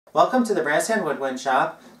Welcome to the Brass Hand Woodwind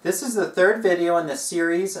Shop. This is the third video in the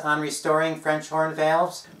series on restoring French horn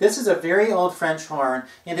valves. This is a very old French horn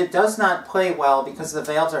and it does not play well because the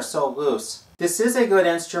valves are so loose. This is a good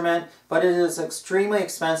instrument, but it is extremely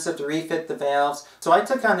expensive to refit the valves, so I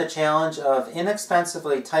took on the challenge of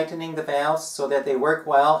inexpensively tightening the valves so that they work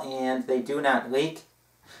well and they do not leak.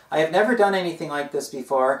 I have never done anything like this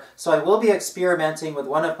before, so I will be experimenting with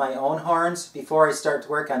one of my own horns before I start to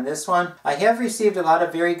work on this one. I have received a lot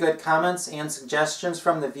of very good comments and suggestions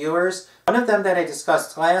from the viewers. One of them that I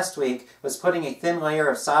discussed last week was putting a thin layer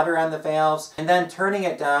of solder on the valves and then turning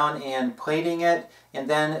it down and plating it and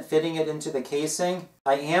then fitting it into the casing.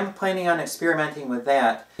 I am planning on experimenting with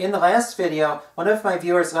that. In the last video, one of my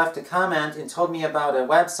viewers left a comment and told me about a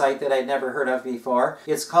website that I'd never heard of before.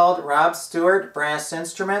 It's called Rob Stewart Brass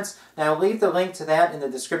Instruments, and I'll leave the link to that in the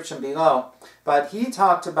description below. But he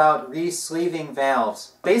talked about re-sleeving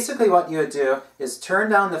valves. Basically what you would do is turn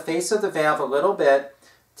down the face of the valve a little bit,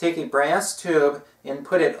 take a brass tube and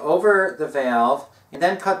put it over the valve, and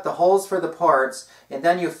then cut the holes for the ports, and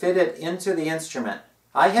then you fit it into the instrument.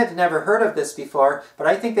 I had never heard of this before, but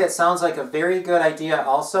I think that sounds like a very good idea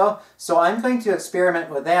also, so I'm going to experiment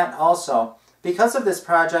with that also. Because of this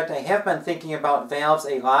project, I have been thinking about valves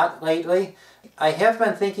a lot lately. I have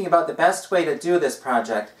been thinking about the best way to do this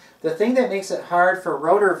project. The thing that makes it hard for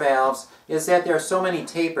rotor valves is that there are so many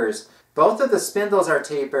tapers. Both of the spindles are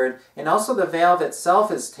tapered, and also the valve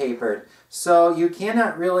itself is tapered. So you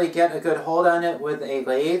cannot really get a good hold on it with a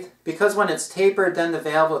lathe, because when it's tapered then the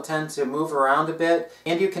valve will tend to move around a bit,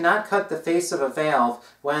 and you cannot cut the face of a valve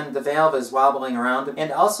when the valve is wobbling around.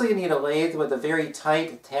 And also you need a lathe with a very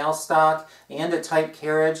tight tailstock and a tight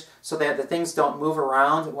carriage so that the things don't move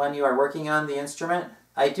around when you are working on the instrument.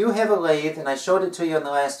 I do have a lathe, and I showed it to you in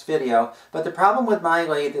the last video, but the problem with my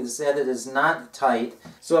lathe is that it is not tight.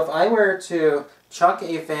 So if I were to chuck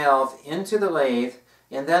a valve into the lathe,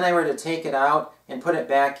 and then I were to take it out and put it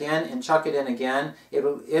back in and chuck it in again, it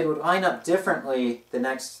would line up differently the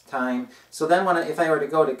next time. So then if I were to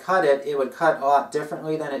go to cut it, it would cut a lot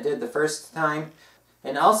differently than it did the first time.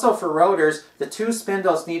 And also for rotors, the two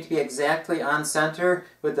spindles need to be exactly on center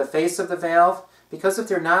with the face of the valve, because if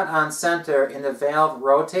they're not on center and the valve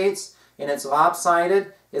rotates and it's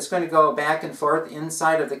lopsided, it's going to go back and forth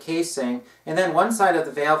inside of the casing, and then one side of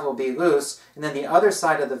the valve will be loose, and then the other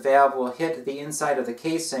side of the valve will hit the inside of the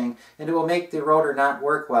casing, and it will make the rotor not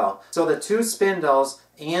work well. So the two spindles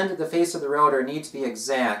and the face of the rotor need to be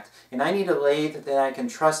exact, and I need a lathe that I can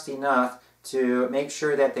trust enough to make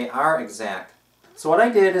sure that they are exact. So what I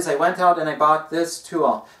did is I went out and I bought this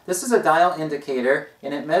tool. This is a dial indicator,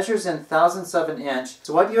 and it measures in thousandths of an inch.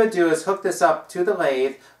 So what you would do is hook this up to the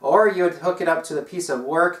lathe, or you would hook it up to the piece of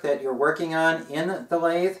work that you're working on in the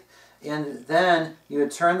lathe, and then you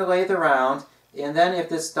would turn the lathe around, and then if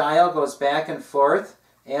this dial goes back and forth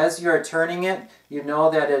as you're turning it, you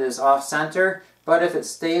know that it is off center, but if it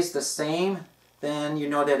stays the same, then you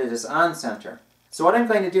know that it is on center. So what I'm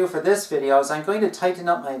going to do for this video is I'm going to tighten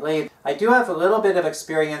up my lathe. I do have a little bit of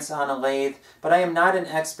experience on a lathe, but I am not an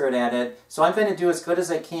expert at it, so I'm going to do as good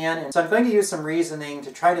as I can, and so I'm going to use some reasoning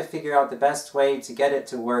to try to figure out the best way to get it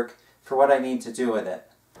to work for what I need to do with it.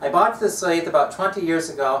 I bought this lathe about 20 years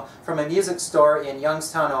ago from a music store in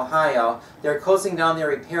Youngstown, Ohio. They're closing down their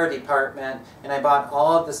repair department, and I bought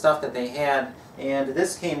all of the stuff that they had, and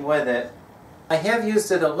this came with it. I have used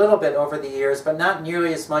it a little bit over the years, but not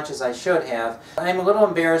nearly as much as I should have. I'm a little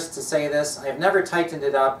embarrassed to say this. I've never tightened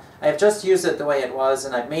it up. I've just used it the way it was,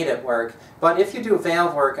 and I've made it work. But if you do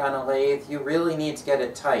valve work on a lathe, you really need to get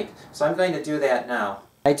it tight. So I'm going to do that now.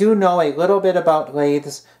 I do know a little bit about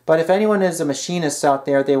lathes, but if anyone is a machinist out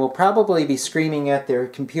there, they will probably be screaming at their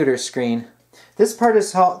computer screen. This part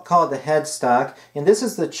is called the headstock, and this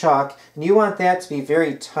is the chuck, and you want that to be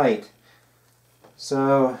very tight.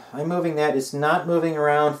 So I'm moving that. It's not moving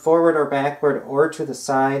around forward or backward or to the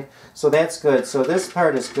side, so that's good. So this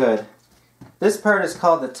part is good. This part is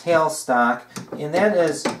called the tailstock, and that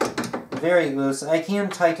is very loose. I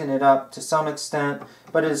can tighten it up to some extent,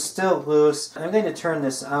 but it is still loose. I'm going to turn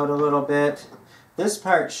this out a little bit. This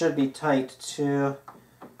part should be tight too,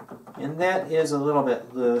 and that is a little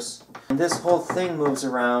bit loose. And this whole thing moves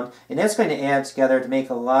around, and that's going to add together to make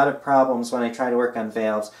a lot of problems when I try to work on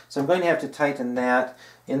valves. So I'm going to have to tighten that.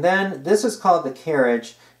 And then this is called the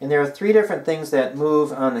carriage, and there are three different things that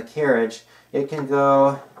move on the carriage. It can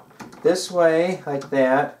go this way, like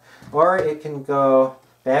that, or it can go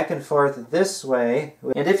back and forth this way.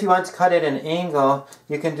 And if you want to cut it at an angle,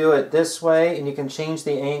 you can do it this way, and you can change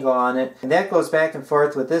the angle on it. And that goes back and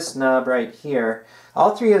forth with this knob right here.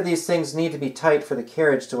 All three of these things need to be tight for the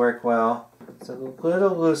carriage to work well. It's a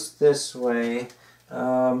little loose this way,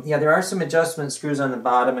 Yeah, there are some adjustment screws on the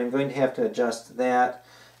bottom. I'm going to have to adjust that.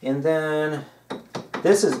 And then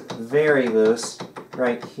this is very loose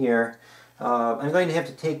right here. I'm going to have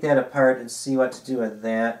to take that apart and see what to do with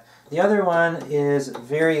that. The other one is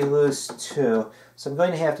very loose too, so I'm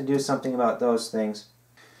going to have to do something about those things.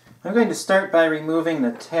 I'm going to start by removing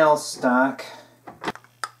the tailstock.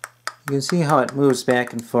 You can see how it moves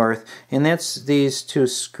back and forth, and that's these two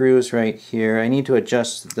screws right here. I need to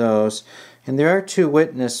adjust those. And there are two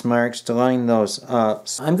witness marks to line those up.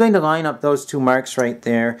 So I'm going to line up those two marks right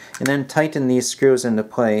there and then tighten these screws into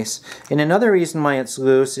place. And another reason why it's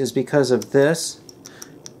loose is because of this.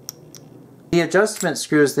 The adjustment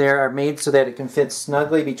screws there are made so that it can fit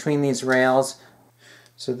snugly between these rails.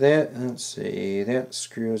 So that, let's see, that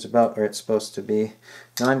screw is about where it's supposed to be.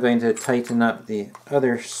 Now I'm going to tighten up the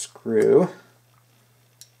other screw.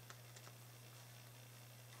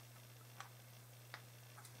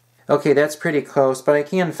 Okay, that's pretty close, but I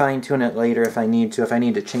can fine-tune it later if I need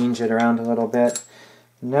to change it around a little bit.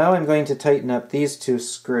 Now I'm going to tighten up these two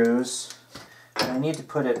screws. I need to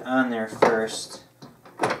put it on there first.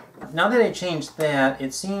 Now that I changed that,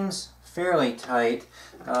 it seems fairly tight.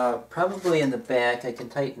 Probably in the back, I can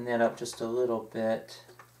tighten that up just a little bit.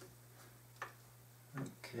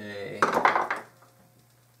 Okay.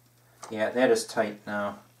 Yeah, that is tight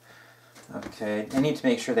now. Okay, I need to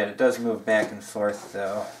make sure that it does move back and forth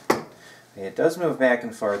though. Okay, it does move back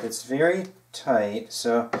and forth. It's very tight,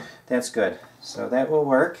 so that's good. So that will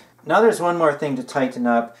work. Now there's one more thing to tighten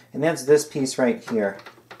up, and that's this piece right here.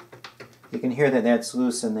 You can hear that that's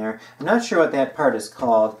loose in there. I'm not sure what that part is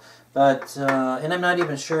called, but and I'm not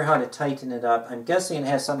even sure how to tighten it up. I'm guessing it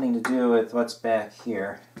has something to do with what's back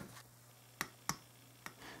here.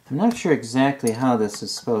 I'm not sure exactly how this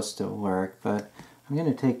is supposed to work, but I'm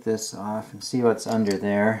going to take this off and see what's under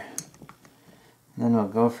there. And then we'll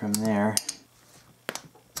go from there.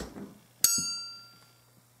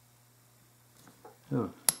 Oh,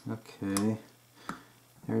 okay.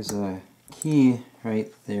 There's a key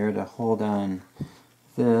right there to hold on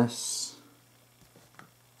this.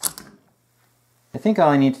 I think all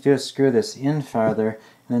I need to do is screw this in farther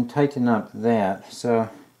and then tighten up that. So I'm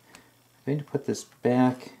going to put this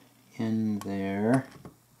back in there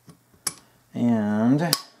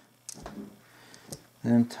and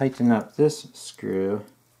then tighten up this screw.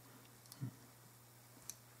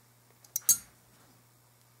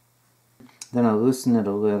 Then I'll loosen it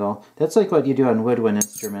a little. That's like what you do on woodwind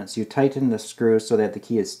instruments. You tighten the screw so that the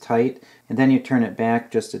key is tight, and then you turn it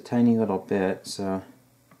back just a tiny little bit. So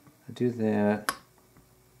I'll do that.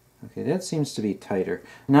 Okay, that seems to be tighter.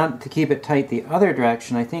 Now to keep it tight the other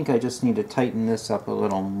direction, I think I just need to tighten this up a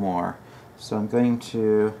little more. So I'm going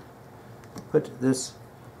to put this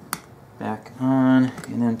back on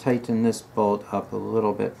and then tighten this bolt up a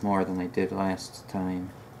little bit more than I did last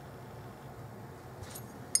time.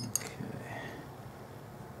 Okay.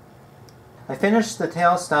 I finished the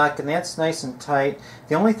tailstock and that's nice and tight.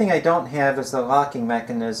 The only thing I don't have is the locking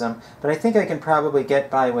mechanism, but I think I can probably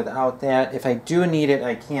get by without that. If I do need it,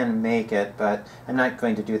 I can make it, but I'm not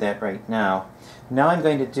going to do that right now. Now I'm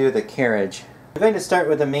going to do the carriage. I'm going to start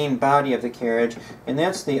with the main body of the carriage, and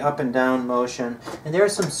that's the up and down motion. And there are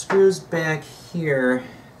some screws back here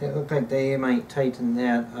that look like they might tighten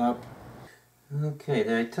that up. Okay,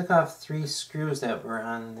 then I took off 3 screws that were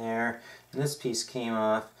on there, and this piece came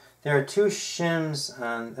off. There are 2 shims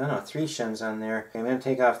on, oh no, 3 shims on there. I'm going to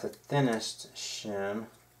take off the thinnest shim,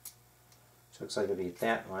 which looks like it'll be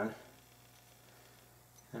that one,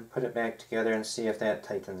 and put it back together and see if that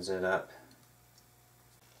tightens it up.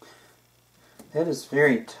 That is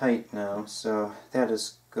very tight now, so that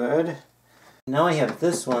is good. Now I have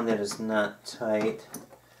this one that is not tight.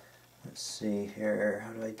 Let's see here,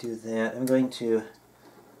 how do I do that? I'm going to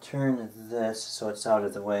turn this so it's out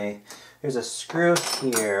of the way. There's a screw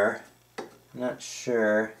here. I'm not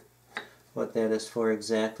sure what that is for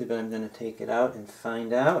exactly, but I'm going to take it out and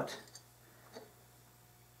find out.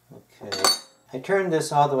 Okay. I turned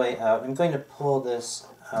this all the way out. I'm going to pull this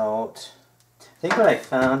out. I think what I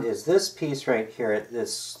found is this piece right here,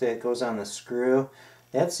 that goes on the screw,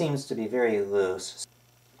 that seems to be very loose.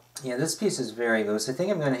 Yeah, this piece is very loose. I think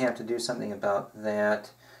I'm going to have to do something about that.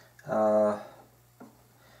 I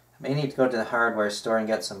may need to go to the hardware store and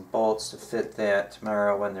get some bolts to fit that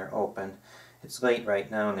tomorrow when they're open. It's late right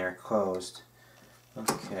now and they're closed.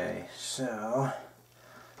 Okay, so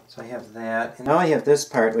I have that. And now I have this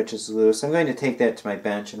part which is loose. I'm going to take that to my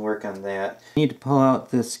bench and work on that. I need to pull out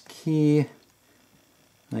this key.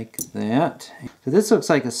 like that. So this looks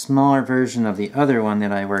like a smaller version of the other one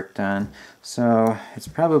that I worked on, so it's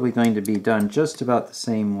probably going to be done just about the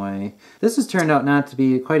same way. This has turned out not to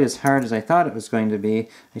be quite as hard as I thought it was going to be.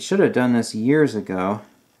 I should have done this years ago.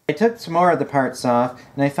 I took some more of the parts off,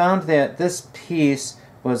 and I found that this piece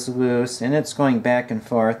was loose, and it's going back and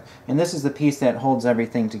forth, and this is the piece that holds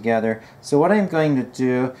everything together. So what I'm going to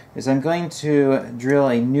do is I'm going to drill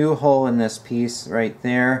a new hole in this piece right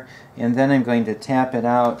there, and then I'm going to tap it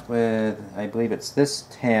out with, I believe it's this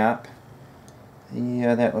tap.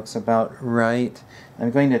 Yeah, that looks about right.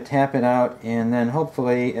 I'm going to tap it out, and then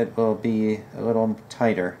hopefully it will be a little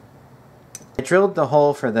tighter. I drilled the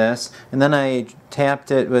hole for this, and then I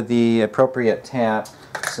tapped it with the appropriate tap,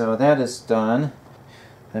 so that is done.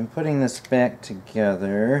 I'm putting this back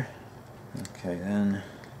together. Okay, then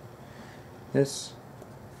this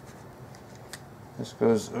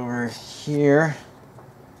goes over here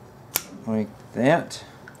like that.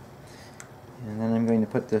 And then I'm going to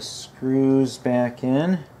put the screws back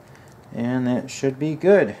in, and that should be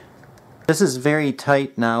good. This is very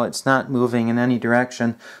tight now. It's not moving in any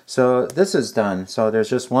direction. So this is done. So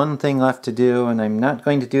there's just one thing left to do, and I'm not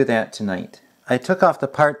going to do that tonight. I took off the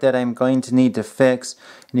part that I'm going to need to fix,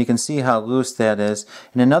 and you can see how loose that is.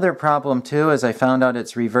 And another problem too is I found out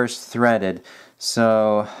it's reverse threaded.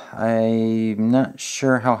 So I'm not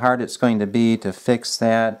sure how hard it's going to be to fix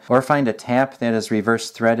that or find a tap that is reverse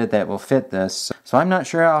threaded that will fit this. So I'm not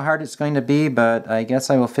sure how hard it's going to be, but I guess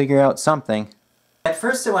I will figure out something. At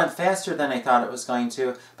first it went faster than I thought it was going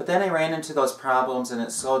to, but then I ran into those problems and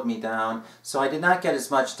it slowed me down. So I did not get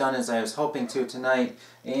as much done as I was hoping to tonight,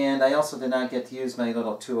 and I also did not get to use my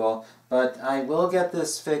little tool. But I will get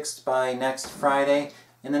this fixed by next Friday.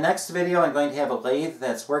 In the next video I'm going to have a lathe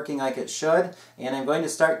that's working like it should, and I'm going to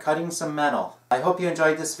start cutting some metal. I hope you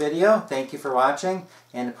enjoyed this video. Thank you for watching,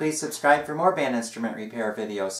 and please subscribe for more band instrument repair videos.